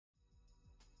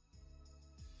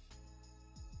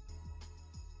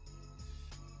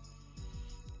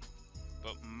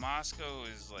but Moscow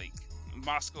is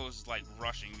like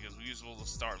rushing because we were supposed to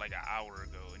start like an hour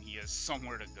ago, and he has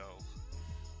somewhere to go.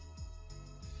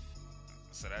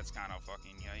 So that's kind of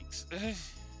fucking yikes.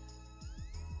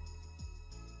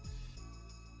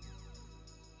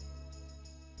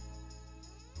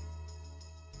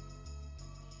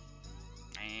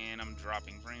 And I'm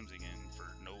dropping frames again for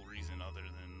no reason other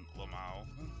than Lamau.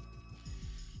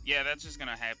 Yeah, that's just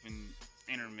gonna happen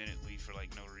intermittently for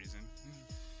like no reason.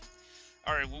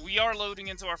 Alright, well, we are loading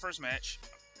into our first match.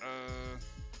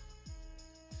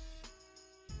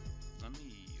 Let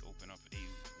me open up a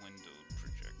windowed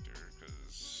projector,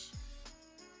 because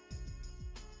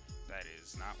that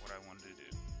is not what I wanted to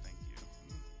do. Thank you.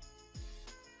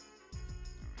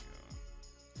 There we go.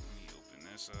 Let me open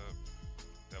this up.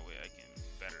 That way I can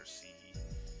better see.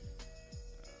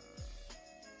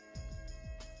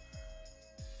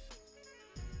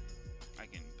 I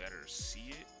can better see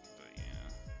it, but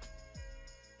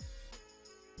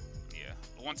yeah.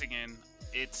 Once again,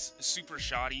 it's super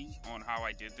shoddy on how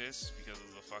I did this because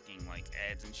of the fucking like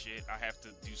ads and shit. I have to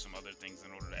do some other things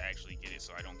in order to actually get it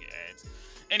so I don't get ads.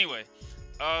 Anyway,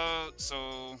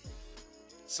 so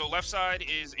left side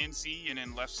is NC, and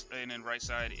then right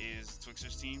side is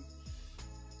Twixter's team.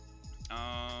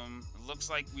 Looks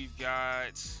like we've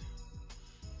got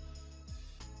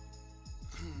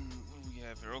what do we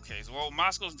have here? Okay, so well,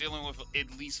 Moscow's dealing with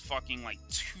at least fucking like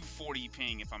 240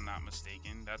 ping, if I'm not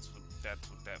mistaken. That's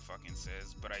what that fucking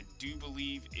says. But I do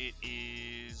believe it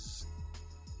is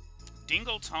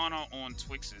Dingo Tana on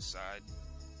Twix's side.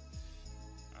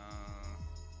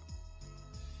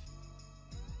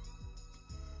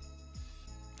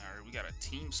 Alright, we got a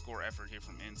team score effort here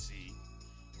from NC.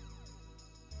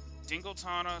 Dingo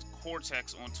Tana,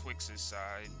 Cortex on Twix's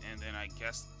side, and then I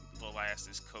guess the last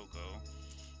is Coco.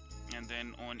 And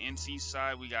then on NC's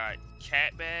side, we got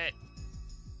Catbat.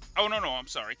 Oh, no, I'm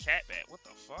sorry, Catbat. What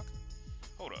the fuck?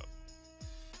 Hold up.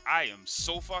 I am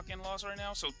so fucking lost right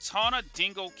now. So, Tana,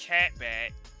 Dingo,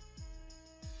 Catbat.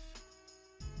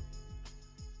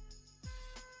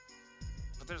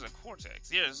 But there's a Cortex.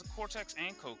 Yeah, there's a Cortex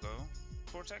and Coco.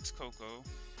 Cortex, Coco.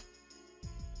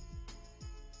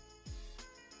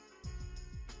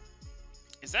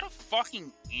 Is that a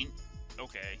fucking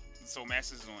Okay, so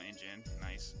Masters is on engine.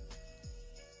 Nice.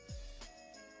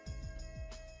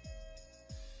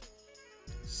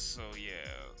 So yeah.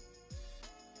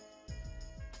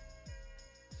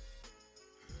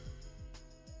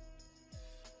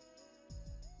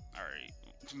 Alright.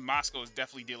 Moscow is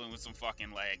definitely dealing with some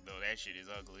fucking lag though. That shit is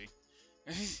ugly.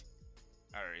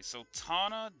 Alright, so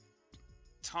Tana,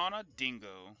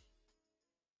 Dingo,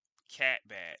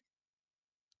 Catbat.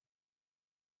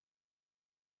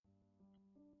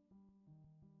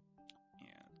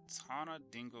 Tana,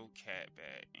 Dingo,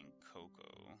 Catbat, and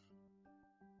Coco.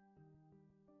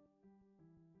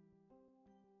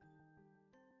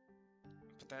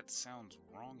 But that sounds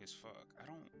wrong as fuck. I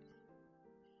don't...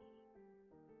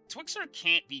 Twixter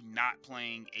can't be not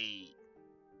playing a...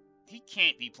 He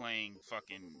can't be playing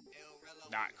fucking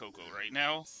not Coco right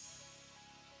now.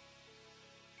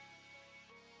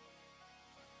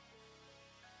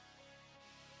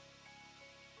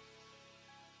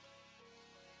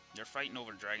 They're fighting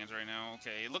over dragons right now.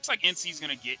 Okay, it looks like NC's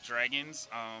gonna get dragons.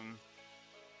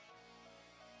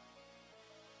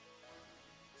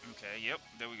 Okay, yep,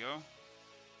 there we go.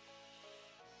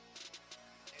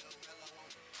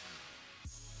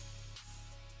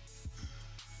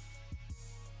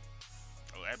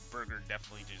 Oh, that burger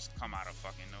definitely just come out of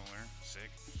fucking nowhere. Sick.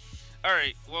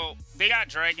 Alright, well, they got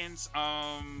dragons.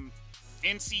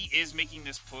 NC is making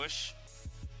this push.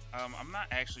 I'm not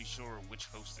actually sure which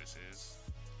host this is.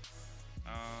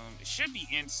 It should be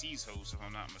NC's host if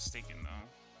I'm not mistaken though,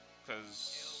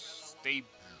 because they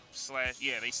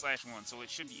slash one, so it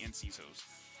should be NC's host.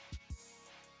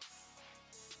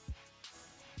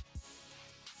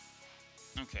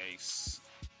 Okay.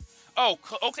 Oh,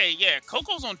 okay, yeah.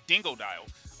 Coco's on Dingo Dial.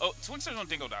 Oh, Twixter's on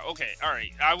Dingo Dial. Okay, all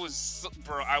right. I was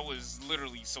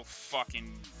literally so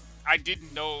fucking. I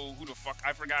didn't know who the fuck.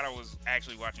 I forgot I was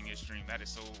actually watching his stream. That is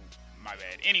so. My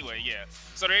bad. Anyway, yeah.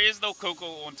 So there is no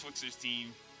Coco on Twixter's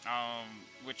team,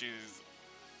 which is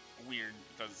weird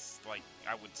because, like,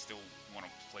 I would still want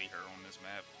to play her on this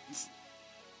map.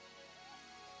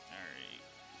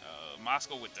 Alright.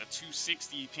 Moscow with the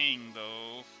 260 ping,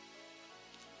 though.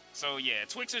 So, yeah.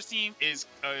 Twixter's team is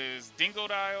Dingo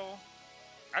Dial.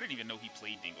 I didn't even know he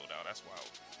played Dingo Dial. That's wild.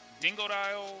 Dingo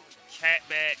Dial,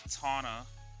 Catbat, Tana,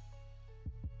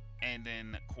 and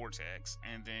then Cortex.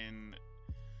 And then...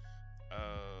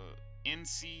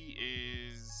 NC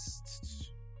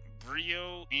is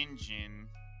Brio, Engine,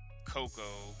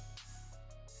 Coco,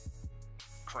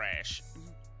 crash.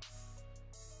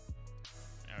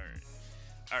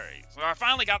 Alright. So I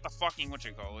finally got the fucking,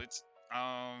 whatchamacallits.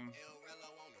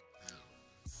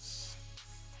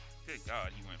 Good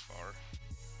God, he went far.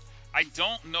 I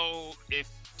don't know if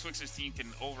Twix's team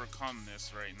can overcome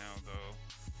this right now, though.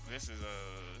 This is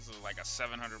like a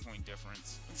 700-point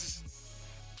difference.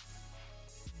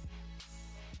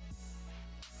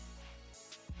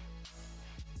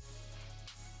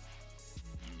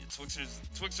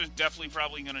 Twixer's definitely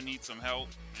probably gonna need some help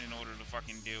in order to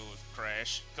fucking deal with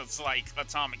Crash, cause like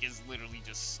Atomic is literally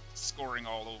just scoring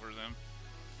all over them.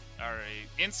 All right,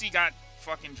 NC got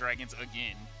fucking dragons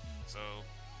again, so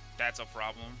that's a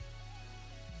problem.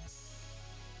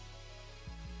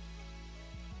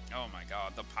 Oh my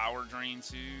God, the power drain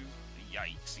too.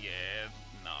 Yikes! Yeah,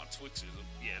 nah,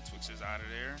 Twixer's out of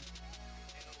there.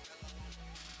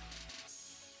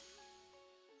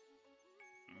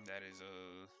 That is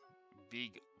a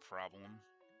big problem.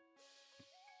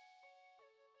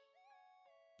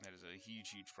 That is a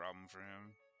huge problem for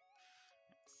him.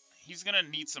 He's gonna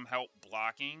need some help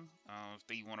blocking if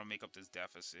they want to make up this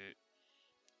deficit.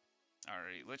 All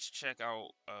right, let's check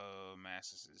out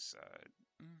Massis' side.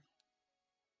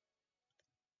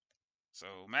 So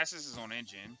Massis is on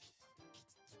engine,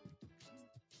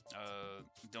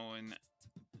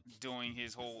 doing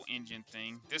his whole engine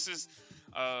thing. This is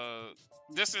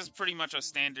pretty much a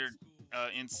standard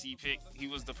NC pick. He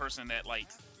was the person that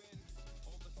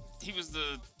he was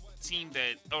the team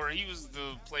that, or he was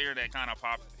the player that kind of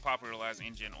popularized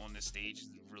engine on this stage. He's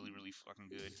really fucking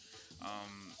good.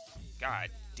 God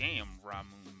damn,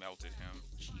 Ramun melted him.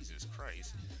 Jesus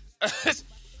Christ.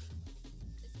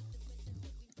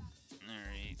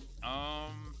 Alright.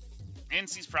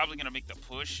 NC's probably gonna make the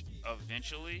push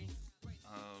eventually.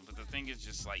 But the thing is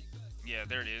just like, yeah,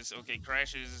 there it is. Okay,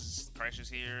 crashes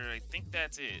here. I think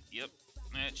that's it. Yep.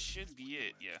 That should be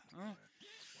it, yeah.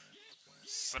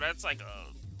 So that's like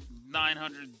a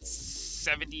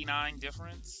 979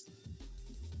 difference.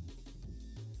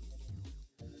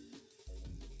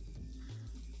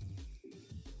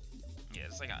 Yeah,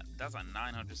 it's like that's a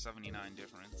 979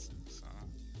 difference. So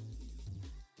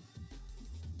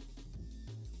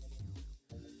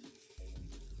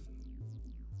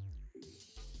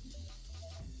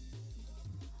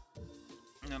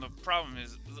and the problem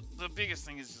is, the biggest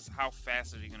thing is just how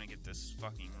fast are you gonna get this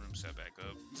fucking room set back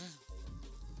up?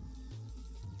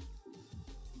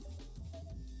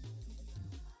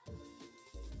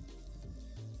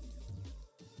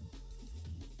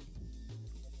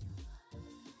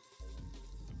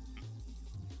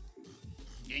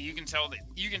 Yeah, you can tell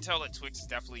that Twix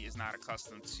definitely is not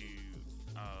accustomed to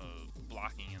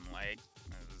blocking and lag.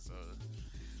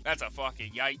 That's a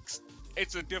fucking yikes.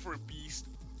 It's a different beast.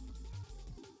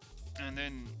 And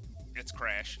then it's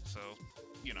Crash, so,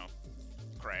 you know,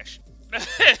 Crash.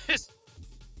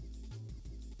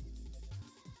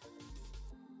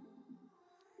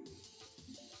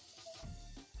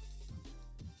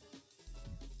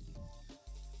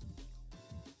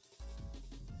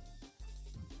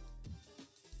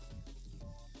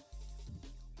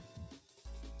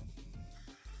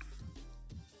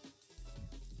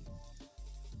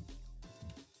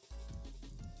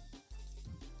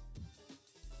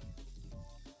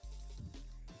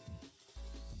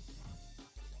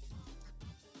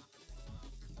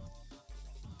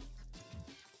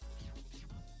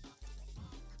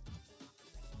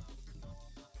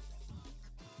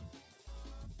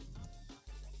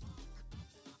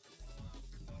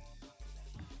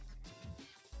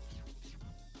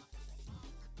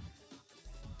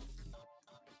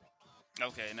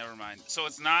 Okay, never mind. So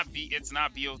it's not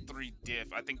BO3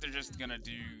 diff. I think they're just gonna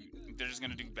do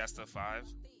best of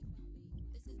 5.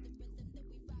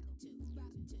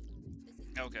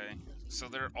 Okay, so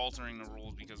they're altering the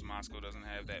rules because Moscow doesn't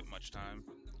have that much time.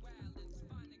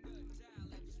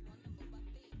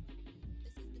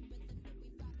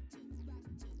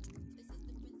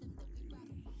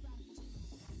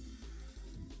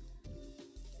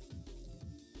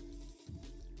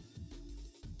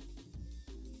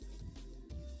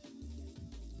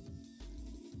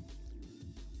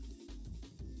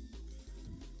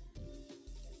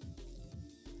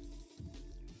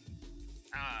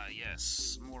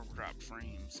 Yes, more dropped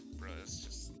frames, bro. That's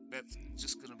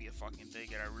just gonna be a fucking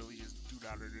thing, and I really just do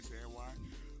not understand why.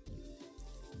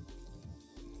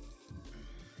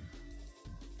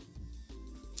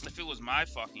 If it was my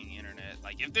fucking internet,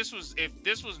 like if this was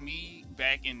me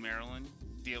back in Maryland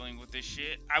dealing with this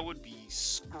shit, I would be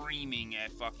screaming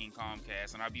at fucking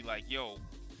Comcast, and I'd be like, "Yo,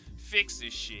 fix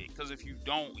this shit, because if you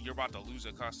don't, you're about to lose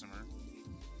a customer."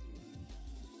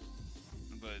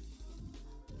 But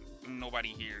nobody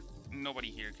here nobody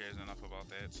here cares enough about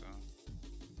that, so.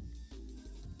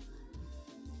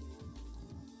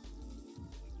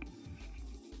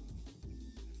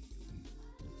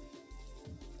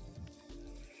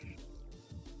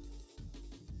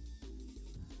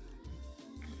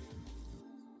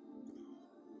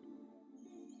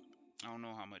 I don't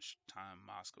know how much time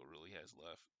Moscow really has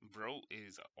left. Bro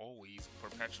is always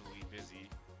perpetually busy,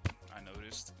 I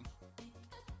noticed.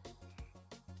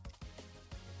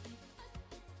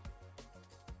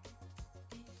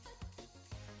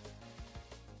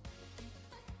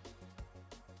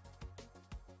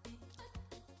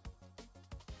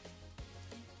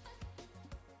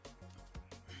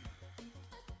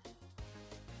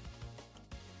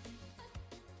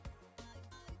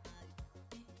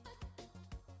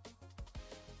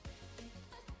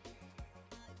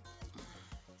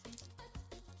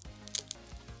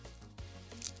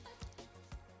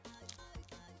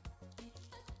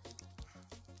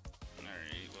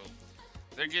 Alright, well,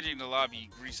 they're getting the lobby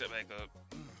reset back up.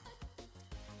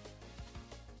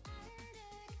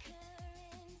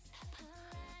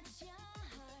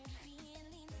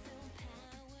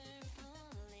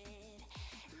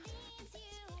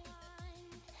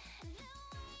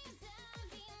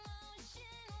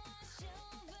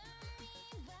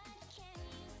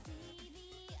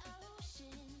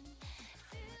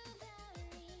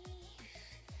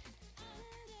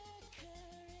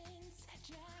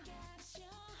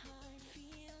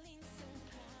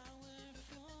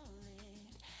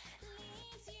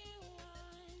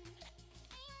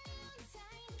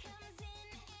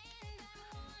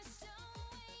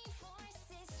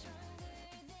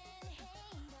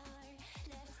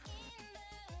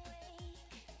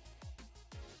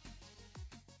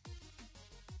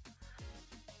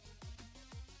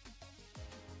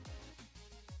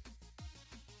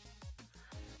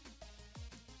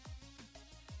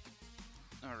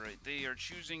 Alright, they are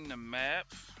choosing the map.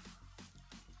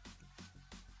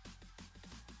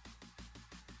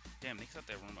 Damn, they cut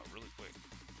that room up really quick.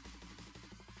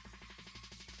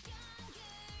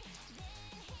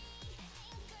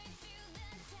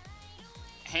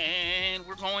 And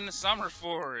we're going to Summer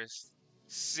Forest.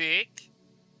 Sick.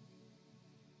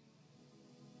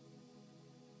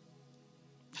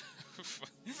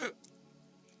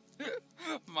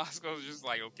 Moscow's just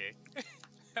like, okay.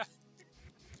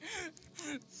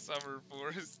 Summer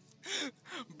Forest.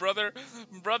 Brother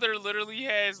literally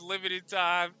has limited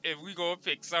time if we go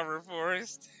pick Summer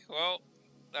Forest. Well,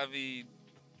 I mean,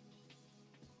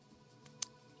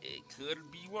 it could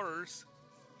be worse.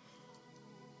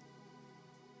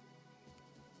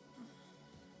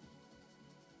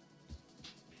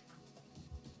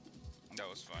 That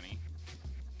was funny.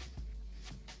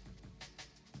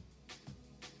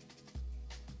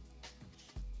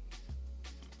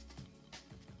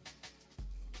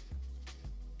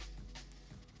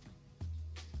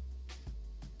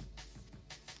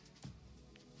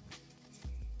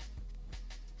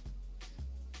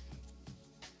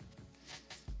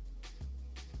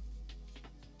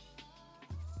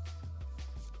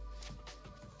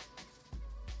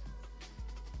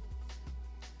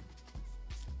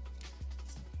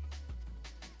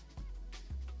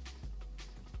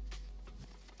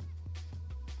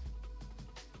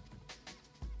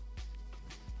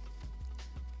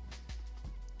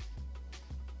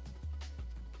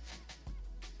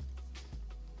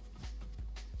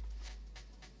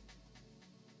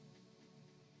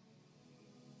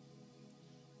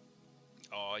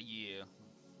 Oh yeah,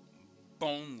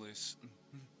 boneless.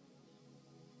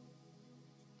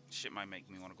 Shit might make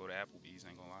me want to go to Applebee's.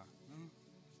 Ain't gonna lie.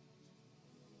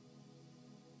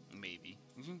 Maybe.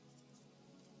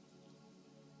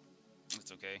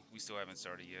 It's okay. We still haven't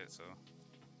started yet, so.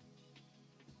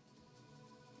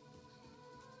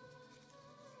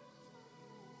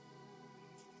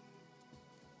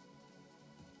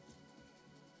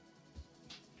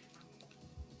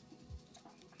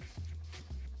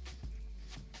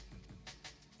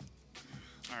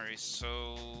 Alright,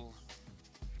 so.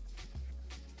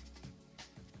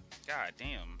 God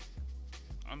damn.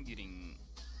 I'm getting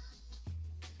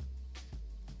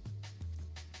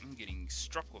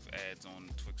struck with ads on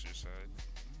Twixer's side.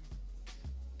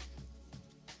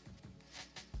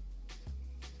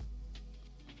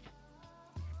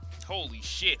 Holy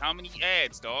shit, how many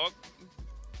ads, dog?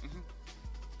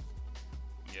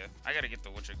 Yeah, I gotta get the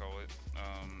whatchamacallit.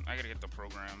 I gotta get the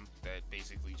program that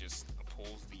basically just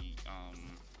pulls the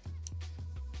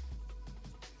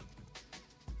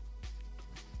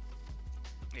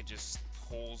it just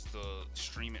pulls the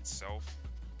stream itself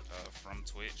from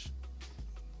Twitch.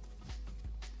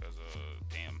 Because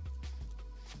damn,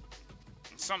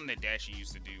 something that Dashie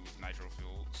used to do with Nitro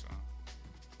Fuel, so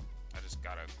I just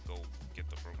gotta go get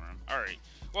the program. Alright,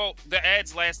 well, the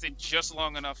ads lasted just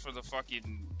long enough for the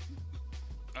fucking,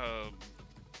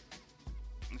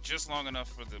 just long enough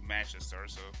for the match to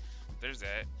start, so there's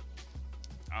that.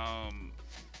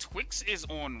 Twix is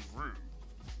on Rue.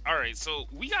 Alright, so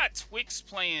we got Twix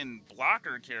playing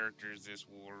blocker characters this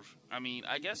war. I mean,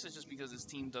 I guess it's just because his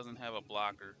team doesn't have a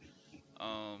blocker.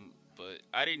 But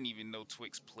I didn't even know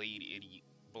Twix played any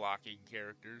blocking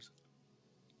characters.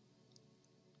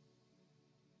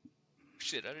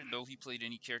 Shit, I didn't know he played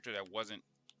any character that wasn't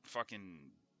fucking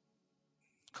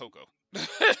Coco.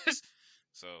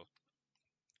 So,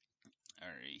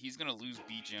 alright, he's gonna lose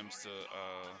B gems to,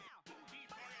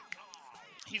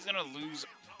 he's gonna lose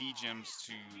B gems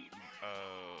to,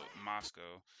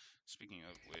 Moscow. Speaking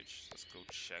of which, let's go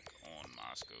check on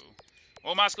Moscow.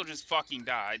 Well, Moscow just fucking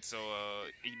died, so,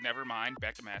 never mind.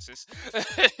 Back to Masses.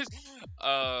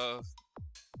 Alright.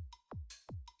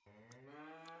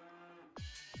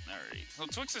 So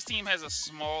Twix's team has a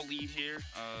small lead here.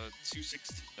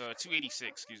 286,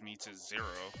 excuse me, to 0.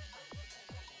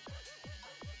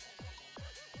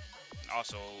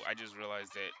 Also, I just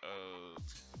realized that,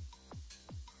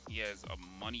 he has a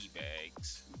money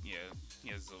bags. Yeah, he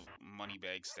has a money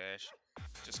bag stash.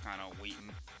 Just kind of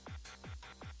waiting.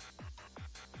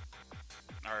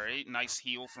 Alright, nice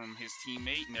heal from his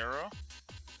teammate, Nitro.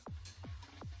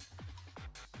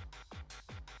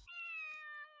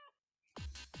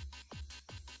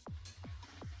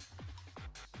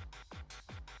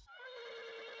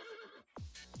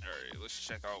 Alright, let's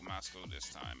check out Moscow this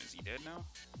time. Is he dead now?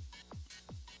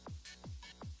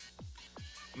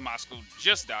 Moscow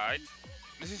just died.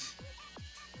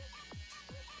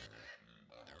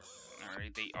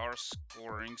 Alright, they are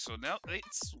scoring. So now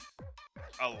it's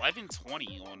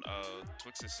 11-20 on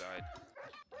Twix's side.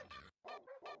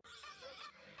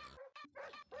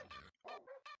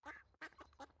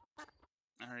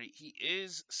 Alright, he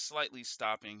is slightly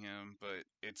stopping him, but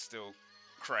it's still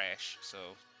Crash,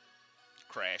 so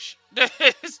Crash.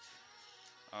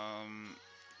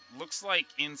 Looks like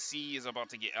NC is about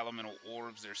to get elemental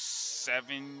orbs. There's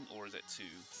 7, or is that 2?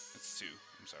 It's 2.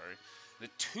 I'm sorry. The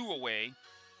 2 away.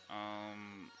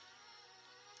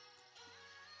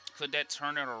 Could that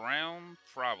turn it around?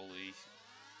 Probably.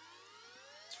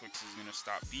 Twix is gonna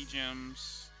stop B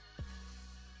gems.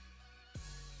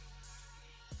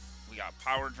 We got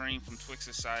power drain from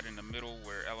Twix's side in the middle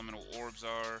where elemental orbs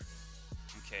are.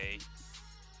 Okay.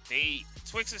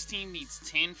 Twix's team needs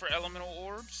 10 for elemental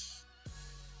orbs,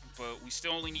 but we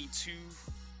still only need 2.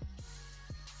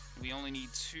 We only need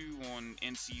 2 on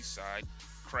NC's side.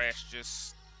 Crash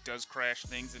just does Crash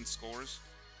things and scores.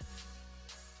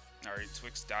 Alright,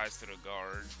 Twix dies to the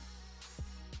guard.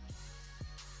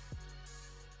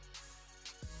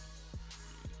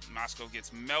 Moscow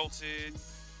gets melted.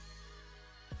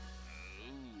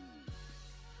 Ooh.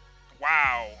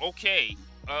 Wow, okay.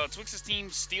 Twix's team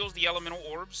steals the elemental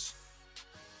orbs.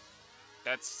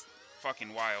 That's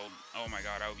fucking wild. Oh my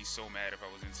god, I would be so mad if I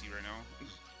was NC right now.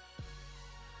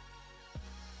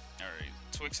 Alright,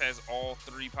 Twix has all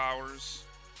 3 powers.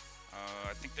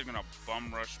 I think they're gonna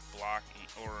bum rush block,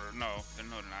 or no, they're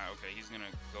not. Okay, he's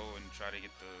gonna go and try to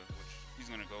get he's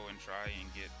gonna go and try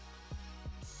and get.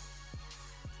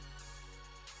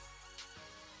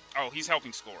 Oh, he's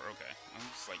helping score. Okay, I'm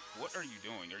just like, what are you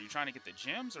doing? Are you trying to get the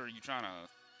gems, or are you trying to?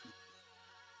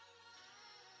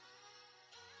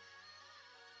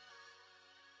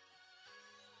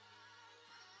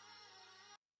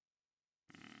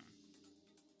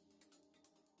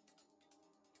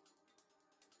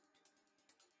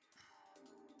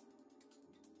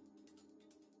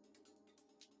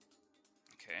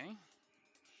 Okay.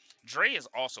 Dre is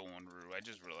also on Rue. I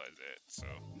just realized that. So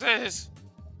this.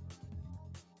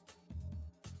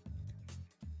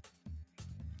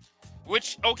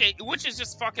 Which is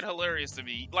just fucking hilarious to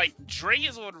me. Like, Dre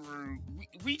is on Rue.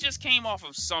 We just came off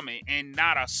of Summit and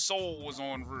not a soul was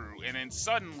on Rue. And then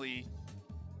suddenly.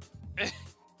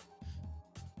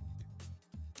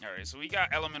 Alright, so we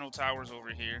got elemental towers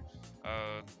over here.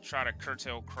 Try to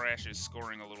curtail Crash's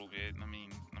scoring a little bit. I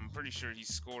mean, I'm pretty sure he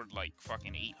scored like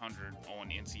fucking 800 on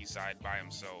NC's side by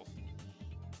himself.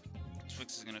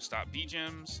 Twix is gonna stop B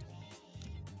gems.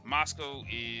 Moscow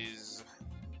is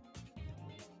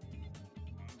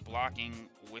blocking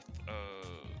with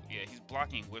yeah, he's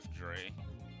blocking with Dre.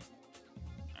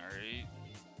 Alright.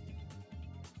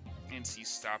 NC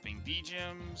stopping B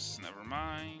gems. Never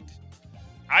mind.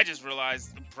 I just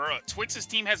realized, bro, Twix's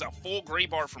team has a full gray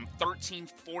bar from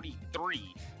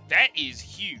 1343. That is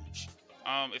huge.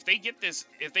 If they get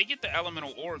the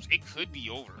elemental orbs, it could be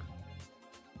over.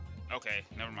 Okay,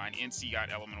 never mind. NC got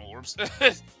elemental orbs.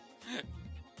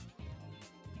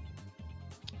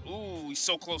 Ooh, he's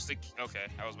so close to... Okay,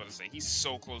 I was about to say, he's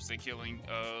so close to killing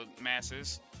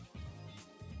masses.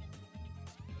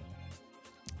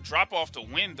 Drop off to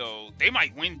win, though. They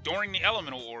might win during the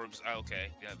elemental orbs. Okay,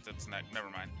 yeah, that's not... Never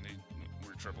mind.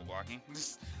 We're triple blocking.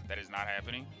 That is not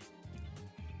happening.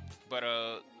 But,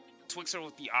 Twixer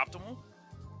with the optimal.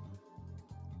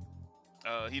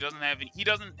 He doesn't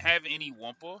have any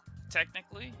Wumpa,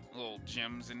 technically. Little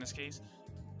gems in this case.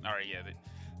 Alright, yeah.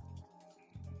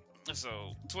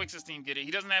 So Twix's team get it.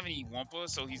 He doesn't have any Wumpa,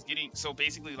 so he's getting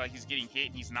basically like he's getting hit.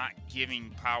 He's not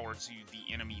giving power to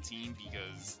the enemy team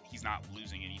because he's not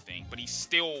losing anything, but he's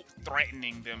still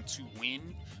threatening them to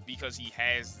win because he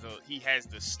has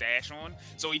the stash on.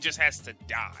 So he just has to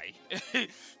die.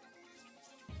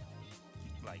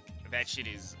 Like that shit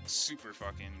is super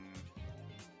fucking.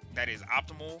 That is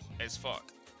optimal as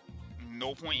fuck.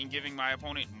 No point in giving my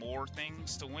opponent more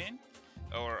things to win.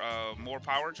 Or more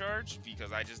power charge,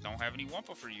 because I just don't have any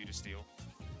Wumpa for you to steal.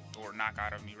 Or knock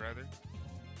out of me, rather.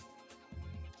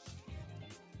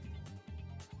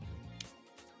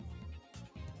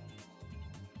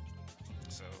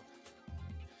 So,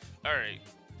 alright.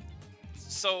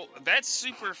 So, that is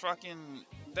super fucking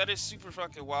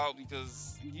wild,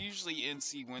 because usually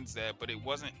NC wins that, but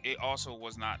it also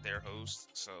was not their host,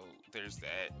 so there's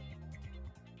that.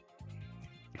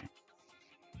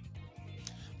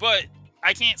 But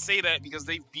I can't say that because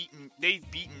they've beaten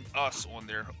us on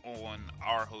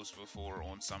our host before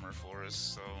on Summer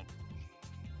Forest, so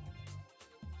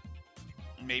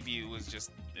maybe it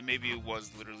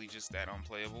was literally just that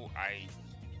unplayable. I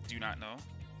do not know.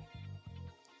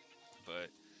 But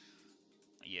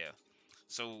yeah.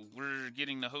 So we're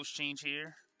getting the host change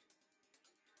here.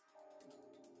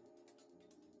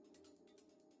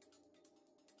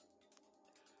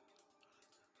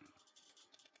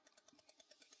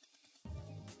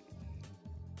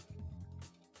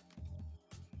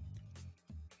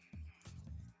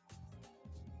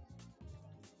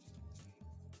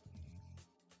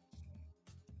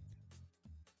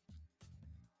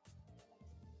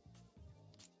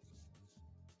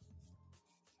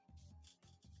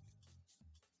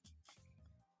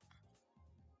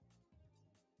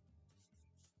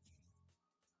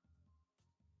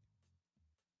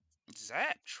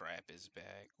 Zap Trap is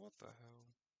back. What the hell?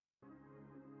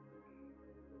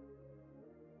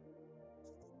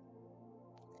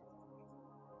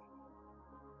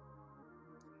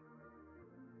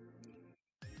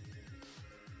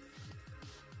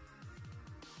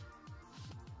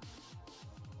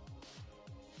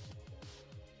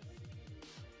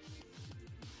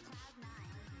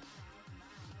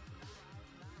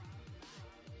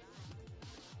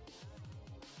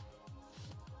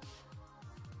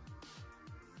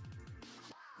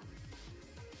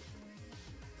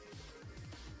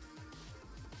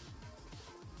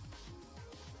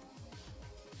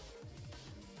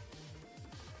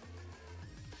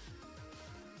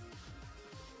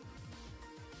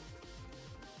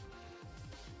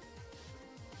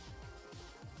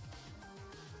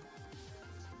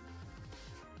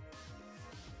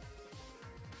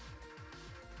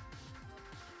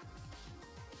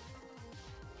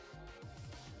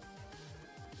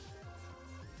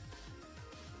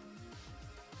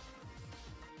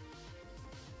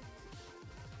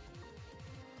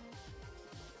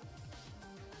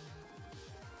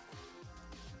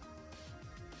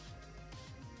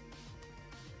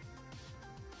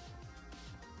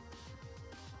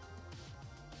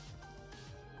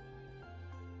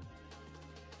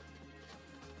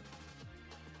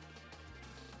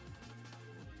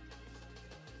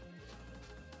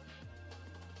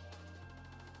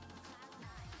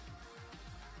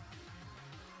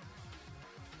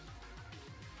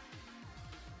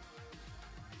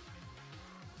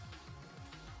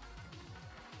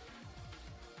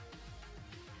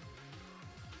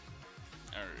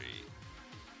 Alright.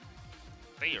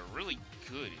 They are really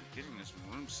good at getting this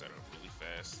room set up really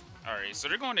fast. Alright, so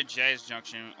they're going to Jazz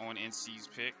Junction on NC's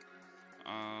pick.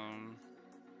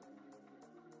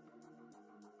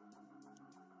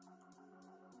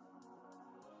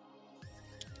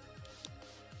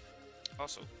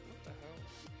 Also, what the hell?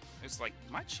 It's like,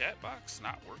 my chat box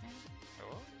not working?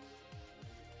 Hello?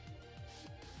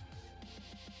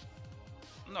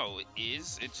 No, it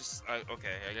is. It just,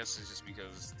 okay, I guess it's just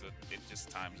because it just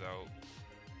times out.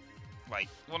 Like,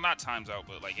 well, not times out,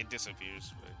 but like it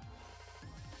disappears. But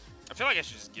I feel like I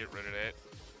should just get rid of that.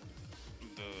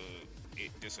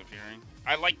 It disappearing.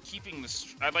 I like keeping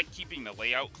the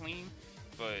layout clean,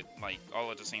 but like all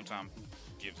at the same time, who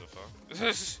gives a fuck?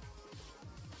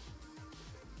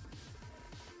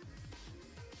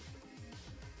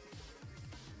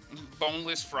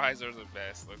 Boneless fries are the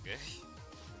best. Okay.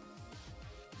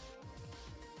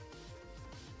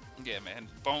 Yeah, man.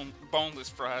 Boneless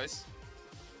fries.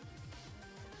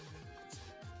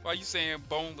 Why you saying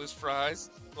boneless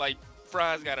fries? Like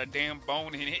fries got a damn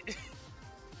bone in it.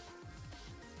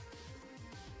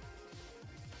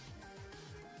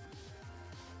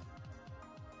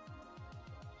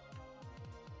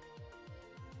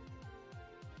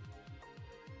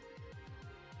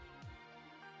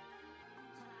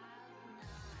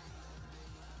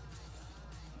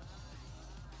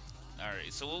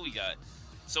 Alright, so what we got?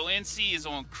 So NC is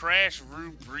on Crash,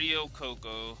 Rue, Brio,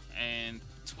 Coco, and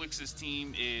Twix's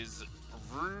team is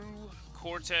Rue,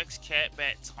 Cortex,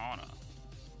 Catbat, Tana.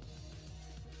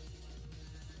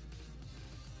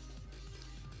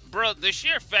 Bro, the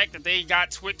sheer fact that they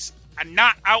got Twix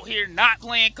not out here not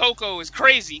playing Coco is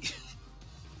crazy.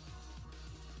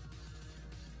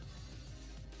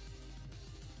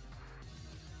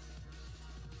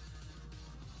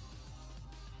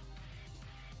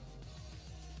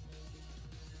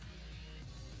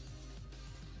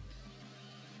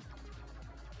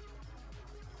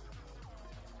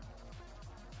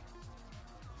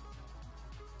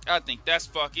 I think that's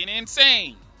fucking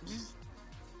insane.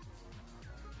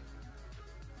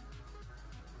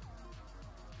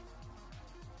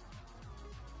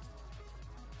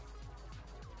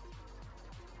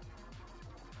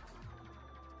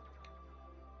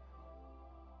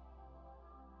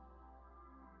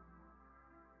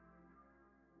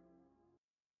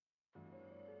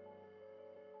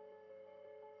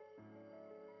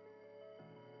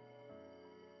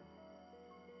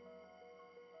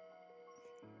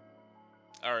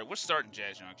 Alright, we're starting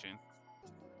Jazz Junction.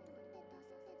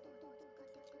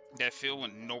 That feel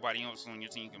when nobody else on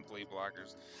your team can play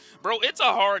blockers. Bro, it's a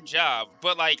hard job,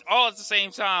 but like all at the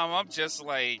same time, I'm just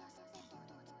like,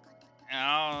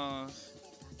 uh,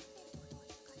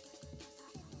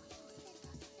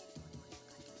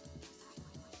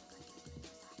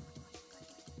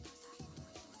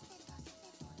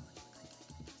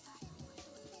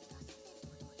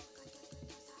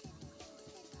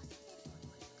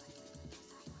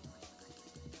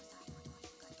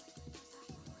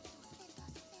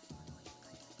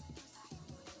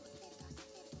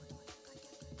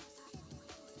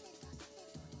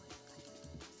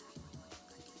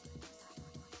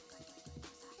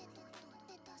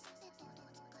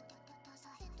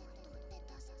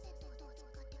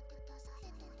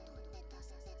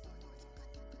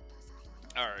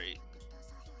 alright.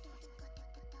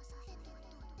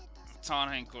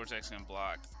 Tana and Cortex can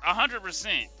block.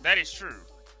 100%. That is true.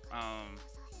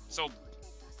 So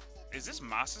is this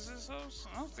Moss's host?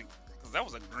 I don't think, because that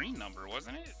was a green number,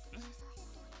 wasn't it?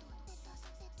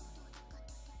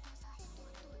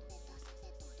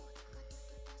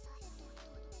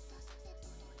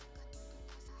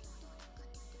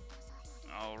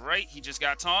 Alright, he just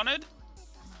got taunted.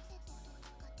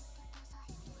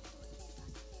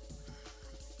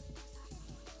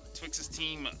 Twix's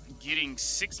team getting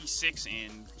 66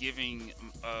 in, giving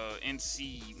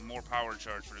NC more power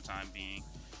charge for the time being.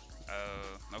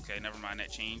 Okay, never mind, that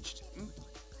changed.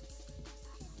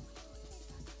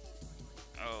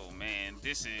 Oh man,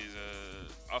 this is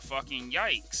a fucking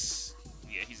yikes.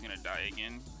 Yeah, he's gonna die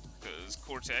again, because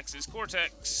Cortex is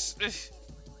Cortex.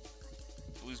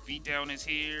 Blues beatdown is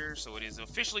here, so it has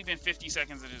officially been 50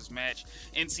 seconds of this match.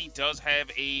 NC does have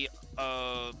a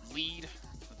lead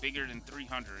bigger than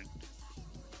 300.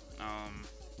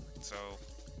 So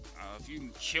if you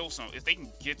can kill if they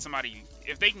can get somebody,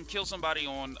 if they can kill somebody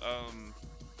on,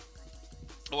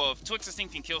 well, if Twix's team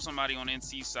can kill somebody on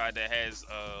NC's side that has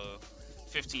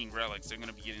 15 relics, they're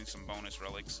gonna be getting some bonus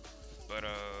relics. But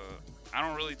I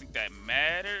don't really think that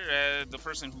mattered. The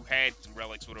person who had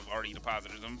relics would have already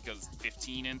deposited them, because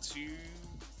 15 into,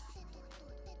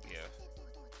 yeah,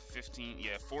 15,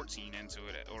 yeah, 14 into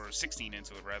it, or 16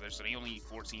 into it rather, so they only need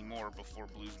 14 more before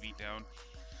Blues beat down.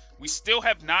 We still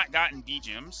have not gotten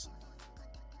B-Gems.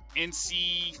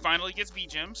 NC finally gets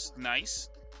B-Gems, nice.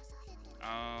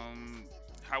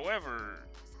 However,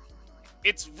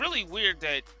 it's really weird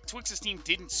that Twix's team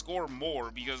didn't score more,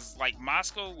 because like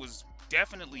Moscow was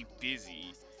definitely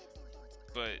busy,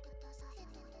 but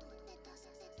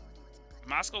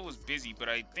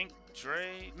I think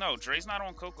Dre's not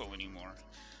on Coco anymore.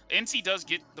 NC does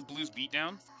get the Blues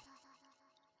beatdown,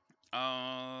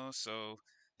 so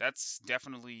that's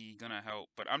definitely gonna help.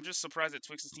 But I'm just surprised that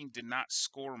Twix's team did not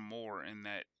score more in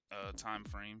that time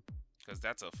frame, because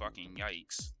that's a fucking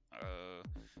yikes.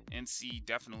 NC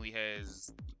definitely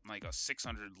has like a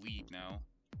 600 lead now.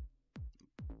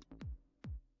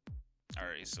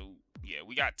 Alright, so Yeah,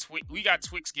 we got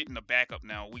Twix getting the backup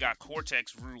now. We got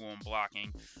Cortex Rue on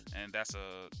blocking, and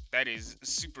that is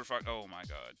super fuck. Oh my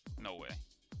god, no way!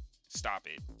 Stop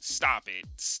it! Stop it!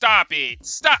 Stop it!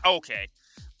 Stop! Okay,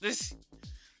 this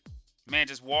man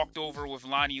just walked over with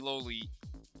Lonnie Loli,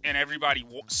 and everybody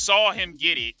saw him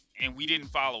get it, and we didn't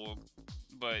follow him.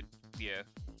 But yeah.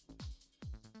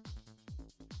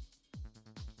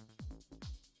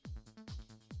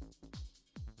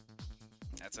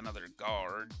 That's another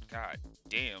guard. God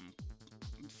damn.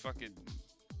 Fucking.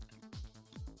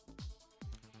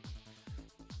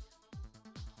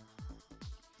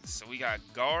 So we got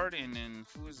guard, and then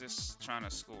who is this trying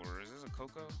to score? Is this a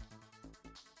Coco?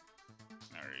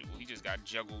 Alright, well, he just got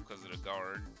juggled because of the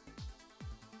guard.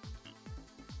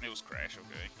 It was Crash,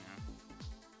 okay.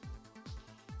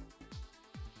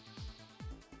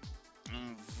 Yeah.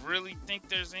 Really think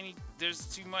there's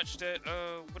too much that,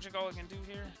 what you call it can do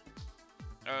here?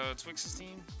 Twix's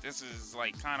team. This is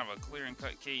like kind of a clear and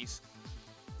cut case.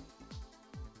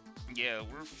 Yeah,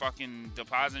 we're fucking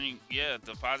depositing. Yeah,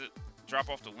 drop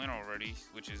off the win already,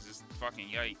 which is just fucking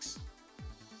yikes.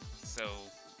 So,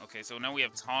 okay, so now we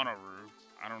have Tanaru.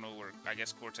 I don't know where. I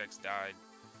guess Cortex died.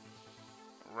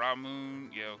 Ramoon.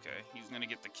 Yeah, okay. He's gonna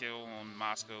get the kill on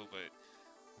Moscow, but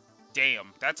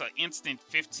damn, that's an instant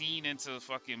 15 into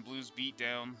fucking Blues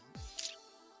beatdown.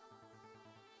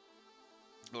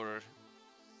 Or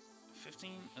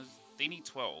 15? They need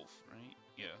 12, right?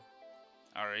 Yeah.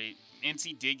 Alright.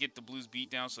 NC did get the Blues beat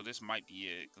down, so this might be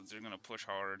it. Because they're going to push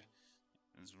hard.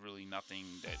 There's really nothing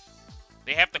that...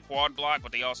 They have to quad block,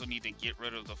 but they also need to get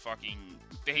rid of the fucking...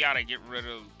 They gotta get rid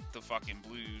of the fucking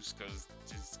Blues, because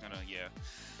it's gonna... Yeah.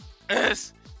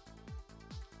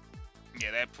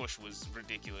 Yeah, that push was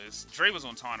ridiculous. Dre was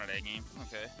on Tana that game.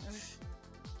 Okay.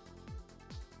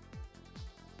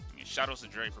 Yeah, shout outs to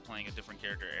Dre for playing a different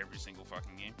character every single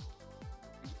fucking game.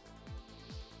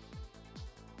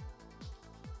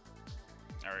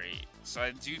 Alright, so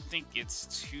I do think it's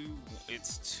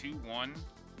 2-1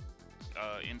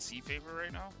 NC favor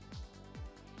right now.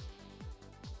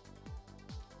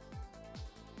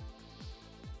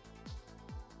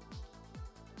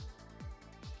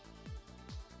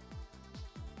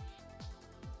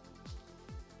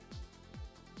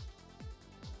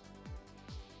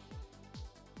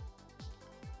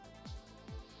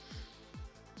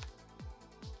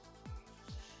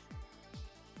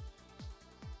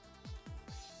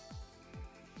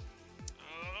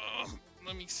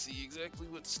 Let me see exactly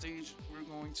what stage we're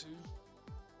going to.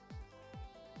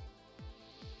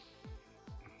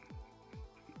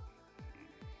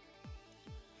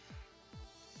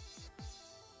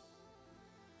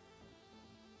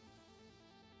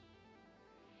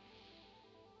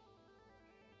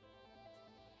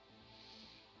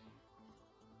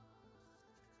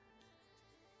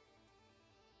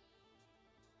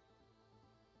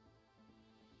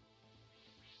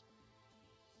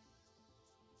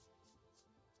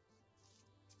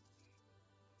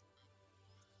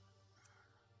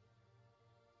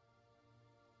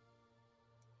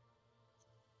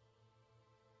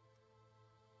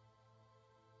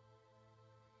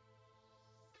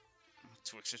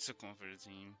 Twitch took one for the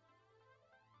team.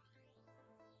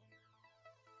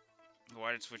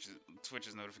 Why did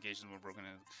Twitch's notifications were broken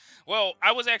in? Well,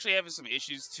 I was actually having some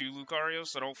issues too, Lucario,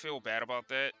 so don't feel bad about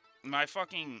that. My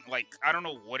fucking, like, I don't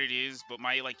know what it is, but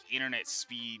my, like, internet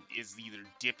speed is either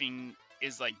dipping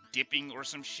or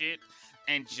some shit.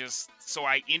 And just, so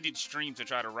I ended stream to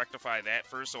try to rectify that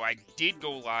first. So I did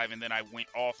go live, and then I went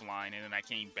offline, and then I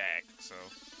came back, so...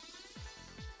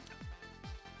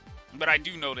 But I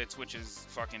do know that Twitch's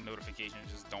fucking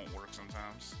notifications just don't work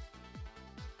sometimes.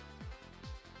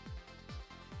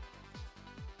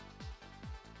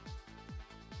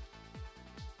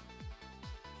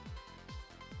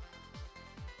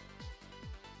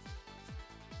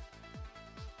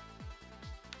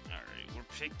 Alright, we're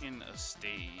picking a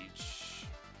stage.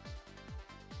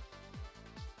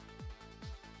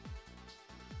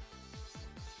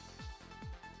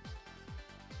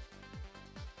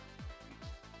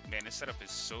 Man, this setup is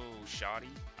so shoddy.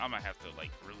 I'm gonna have to, like,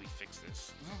 really fix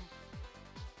this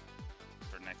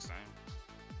for next time.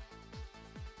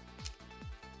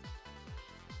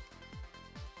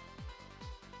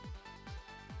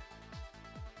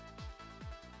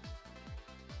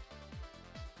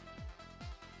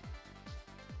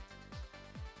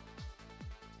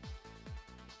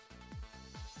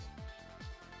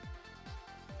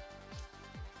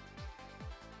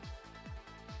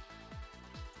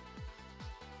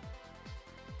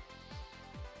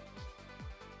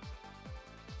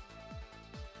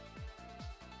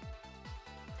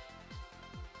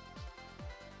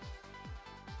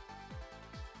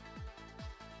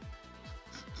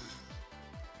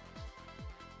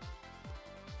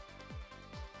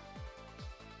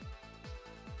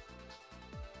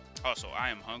 Also, I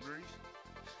am hungry.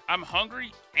 I'm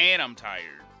hungry and I'm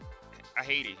tired. I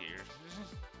hate it here.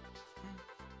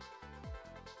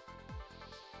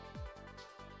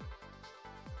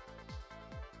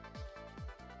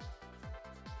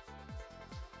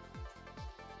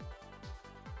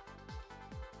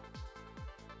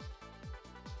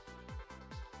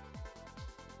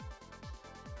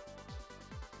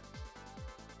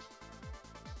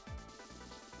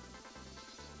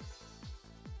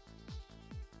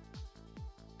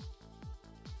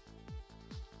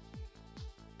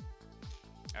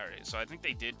 Alright, so I think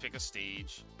they did pick a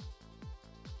stage.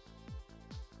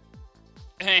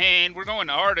 And we're going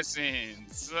to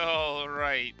Artisans.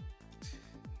 Alright.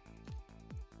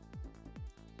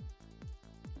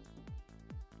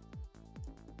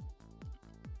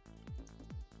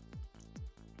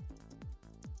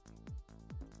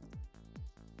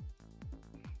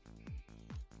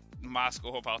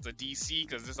 Moscow about to DC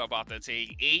because this is about to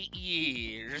take 8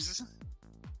 years.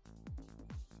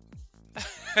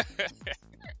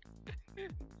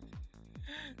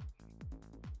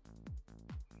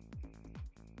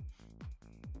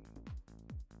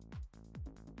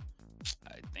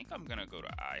 I think I'm gonna go to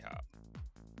IHOP.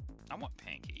 I want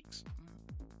pancakes.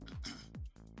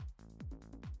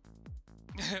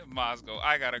 Moscow,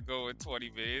 I gotta go in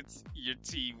 20 minutes. Your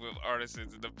team with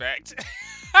Artisans in the back.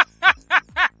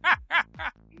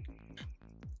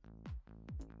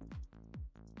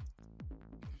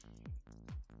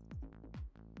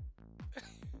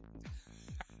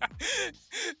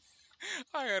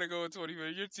 I gotta go in 20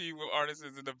 minutes. Your team with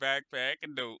Artisans in the backpack.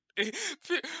 And note.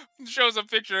 Shows a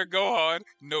picture of Gohan.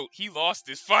 Note, he lost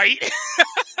this fight.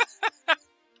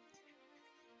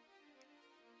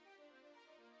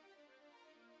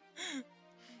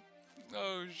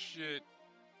 Oh, shit.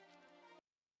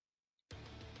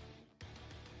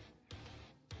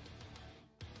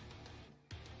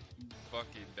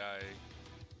 Fucking dying.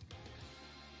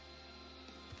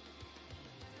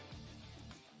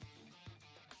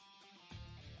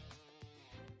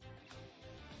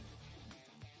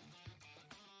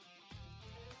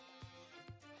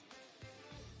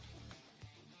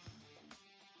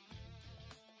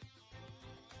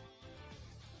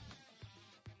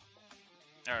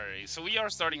 Alright, so we are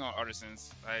starting on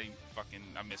Artisans. I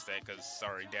missed that because,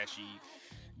 sorry,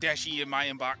 Dashie in my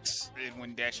inbox, and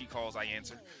when Dashie calls, I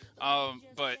answer. Alright,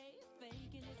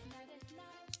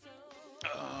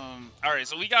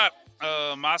 so we got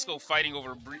Moscow fighting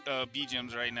over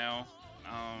B-Gems right now.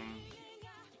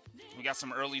 We got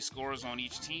some early scores on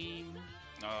each team.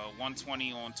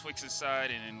 120 on Twix's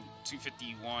side and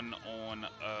 251 on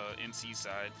NC's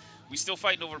side. We still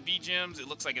fighting over B-Gems. It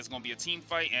looks like it's going to be a team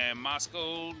fight, and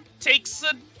Moscow takes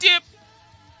a dip.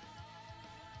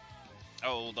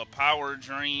 Oh, the power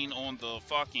drain on the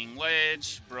fucking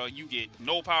ledge. Bro, you get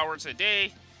no power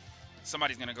today.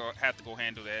 Somebody's going to have to go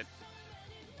handle that.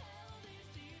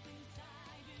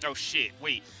 Oh, shit.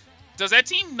 Wait. Does that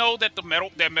team know that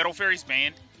that Metal Fairy's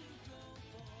banned?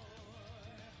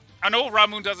 I know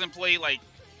Ramoon doesn't play, like,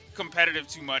 competitive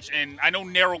too much, and I know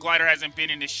Narrow Glider hasn't been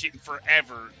in this shit in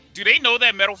forever. Do they know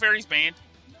that Metal Fairy's banned?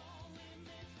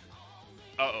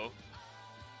 Uh-oh.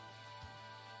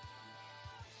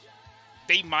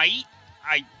 They might.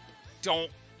 I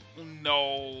don't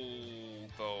know,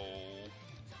 though.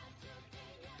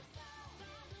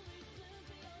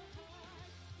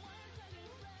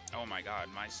 Oh my god,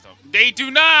 my stuff. They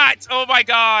do not! Oh my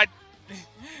god!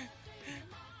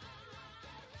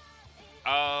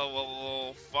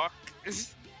 Well, fuck.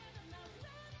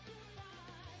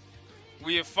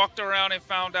 We have fucked around and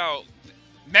found out.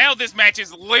 Now this match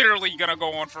is literally gonna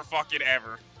go on for fucking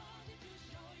ever.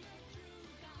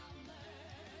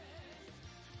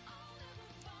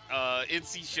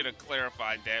 NC should have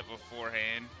clarified that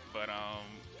beforehand, but,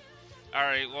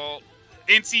 alright, well,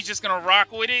 NC's just gonna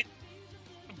rock with it,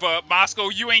 but Moscow,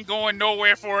 you ain't going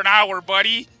nowhere for an hour,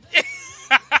 buddy.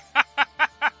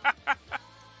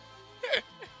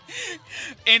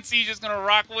 NC just gonna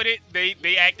rock with it.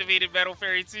 They activated Metal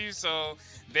Fairy too, so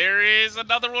there is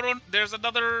another one. There's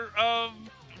another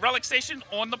relic station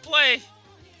on the play.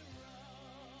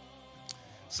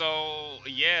 So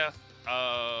yeah,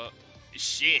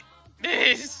 shit.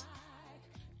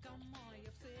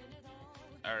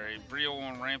 All right, Brio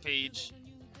on Rampage,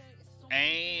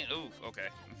 and ooh, okay.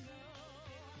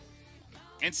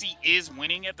 NC is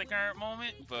winning at the current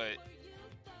moment, but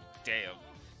damn.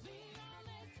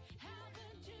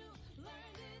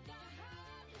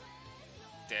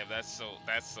 Damn, that's so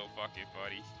fucking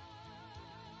funny.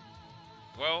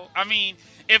 Well, I mean,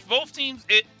 if both teams,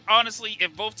 honestly,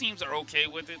 if both teams are okay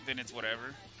with it, then it's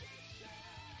whatever.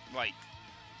 Like,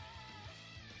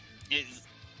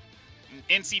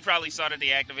 NC probably saw that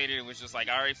they activated it, was just like,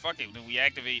 all right, fuck it, then we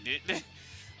activate it.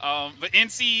 But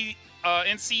NC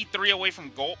 3 away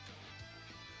from Gulp.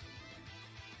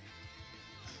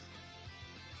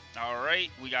 All right,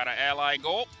 we got an ally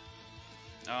Gulp.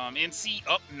 NC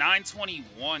up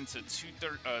 921 to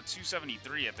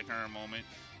 273 at the current moment.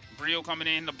 Brio coming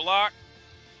in the block.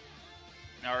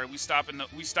 All right, we stopping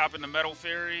the Metal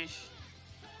Fairy.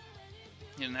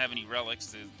 He didn't have any relics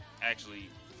to actually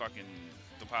fucking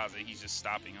deposit. He's just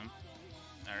stopping him.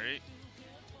 All right.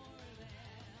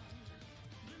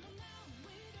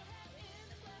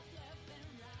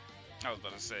 I was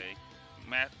about to say,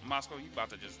 Moscow, you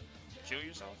about to just kill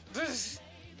yourself?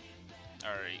 All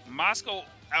right,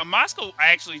 Moscow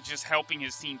actually just helping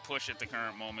his team push at the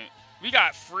current moment. We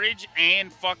got Fridge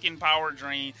and fucking Power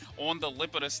Drain on the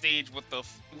lip of the stage with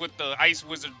the Ice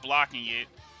Wizard blocking it.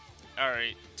 All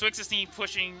right, Twix's team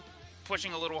pushing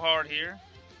a little hard here.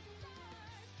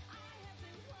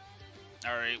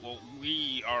 All right, well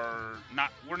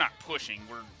we're not pushing,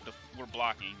 we're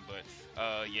blocking, but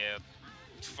yeah,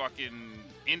 fucking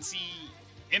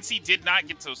NC did not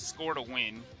get to score to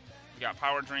win. We got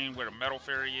Power Drain where the Metal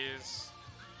Fairy is.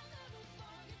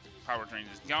 Power Drain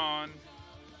is gone.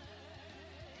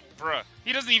 Bruh,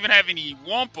 he doesn't even have any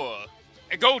Wumpa.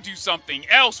 Go do something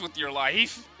else with your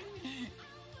life.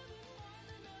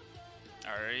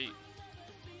 Alright.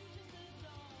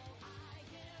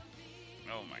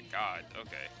 Oh my god,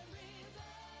 okay.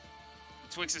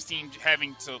 Twix's team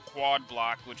having to quad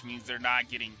block, which means they're not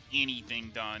getting anything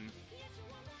done.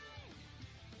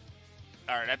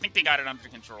 Alright, I think they got it under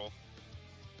control.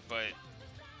 But,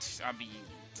 I mean,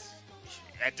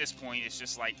 at this point, it's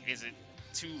just like, is it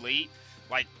too late?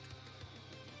 Like,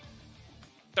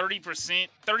 30%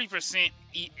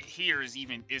 here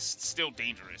is still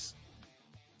dangerous.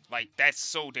 Like, that's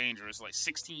so dangerous. Like,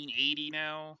 1680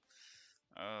 now.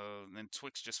 Then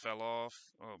Twix just fell off.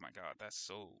 Oh my god, that's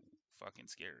so fucking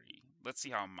scary. Let's see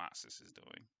how Masis is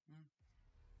doing.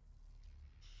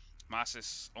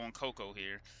 Masis on Coco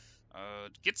here.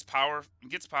 Gets Power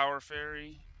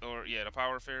Fairy. Or, yeah, the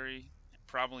Power Fairy.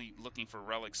 Probably looking for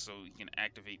relics so he can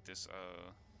activate this,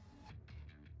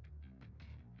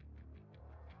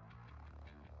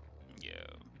 yeah,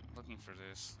 looking for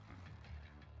this.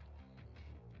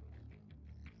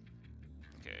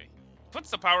 Okay. Puts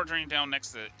the Power Drain down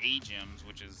next to A-Gems,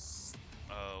 which is,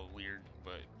 weird,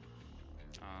 but,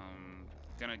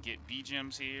 gonna get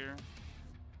B-Gems here.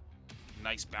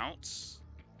 Nice bounce.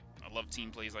 I love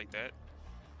team plays like that.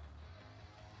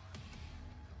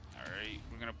 Alright,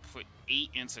 we're gonna put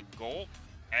 8 into Gulp.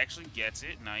 Actually gets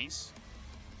it, nice.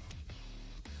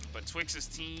 But Twix's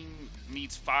team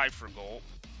needs 5 for Gulp.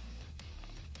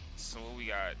 So we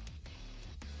got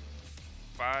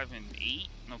 5 and 8.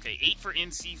 Okay, 8 for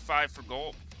NC, 5 for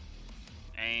Gulp.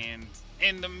 And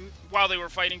while they were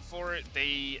fighting for it,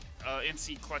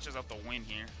 NC clutches out the win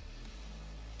here.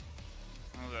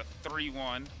 The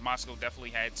 3-1. Moscow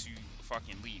definitely had to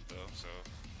fucking lead though, so.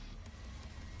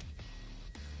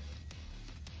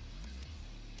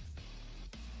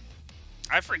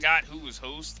 I forgot who was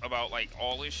host about like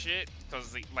all this shit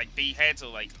because they had to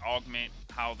like augment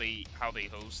how they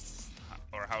host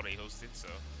or how they hosted. So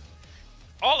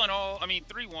all in all, I mean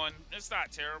 3-1. It's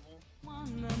not terrible.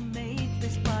 Wanna make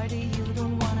this party you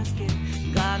don't wanna skip.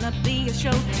 Gonna be a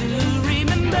show to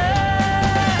remember.